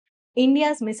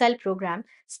India's missile program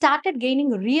started gaining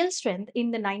real strength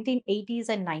in the 1980s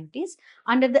and 90s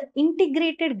under the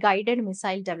Integrated Guided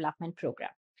Missile Development Program.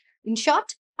 In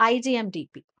short,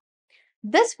 IGMDP.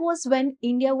 This was when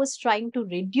India was trying to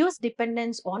reduce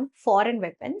dependence on foreign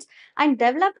weapons and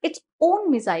develop its own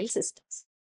missile systems.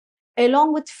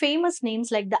 Along with famous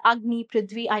names like the Agni,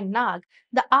 Prithvi, and Nag,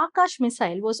 the Akash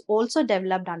missile was also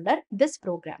developed under this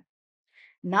program.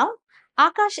 Now,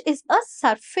 Akash is a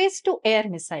surface to air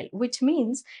missile, which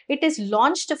means it is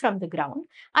launched from the ground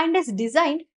and is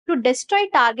designed to destroy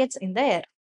targets in the air,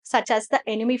 such as the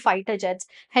enemy fighter jets,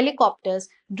 helicopters,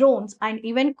 drones, and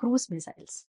even cruise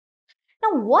missiles.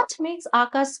 Now, what makes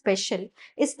Akash special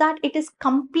is that it is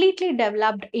completely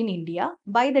developed in India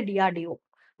by the DRDO,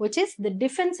 which is the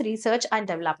Defense Research and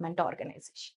Development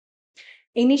Organization.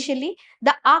 Initially,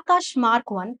 the Akash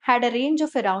Mark 1 had a range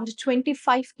of around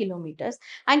 25 kilometers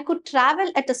and could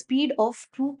travel at a speed of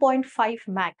 2.5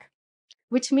 Mach,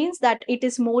 which means that it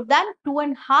is more than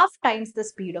 2.5 times the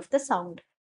speed of the sound.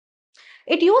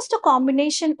 It used a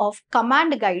combination of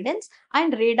command guidance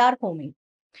and radar homing,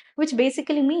 which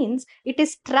basically means it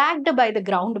is tracked by the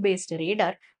ground based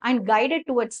radar and guided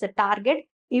towards the target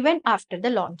even after the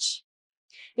launch.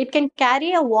 It can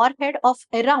carry a warhead of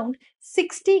around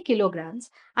 60 kilograms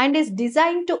and is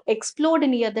designed to explode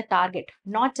near the target,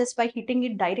 not just by hitting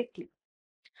it directly.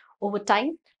 Over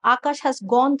time, Akash has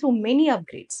gone through many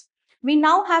upgrades. We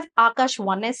now have Akash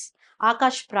 1S,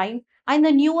 Akash Prime, and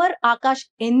the newer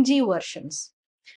Akash-NG versions.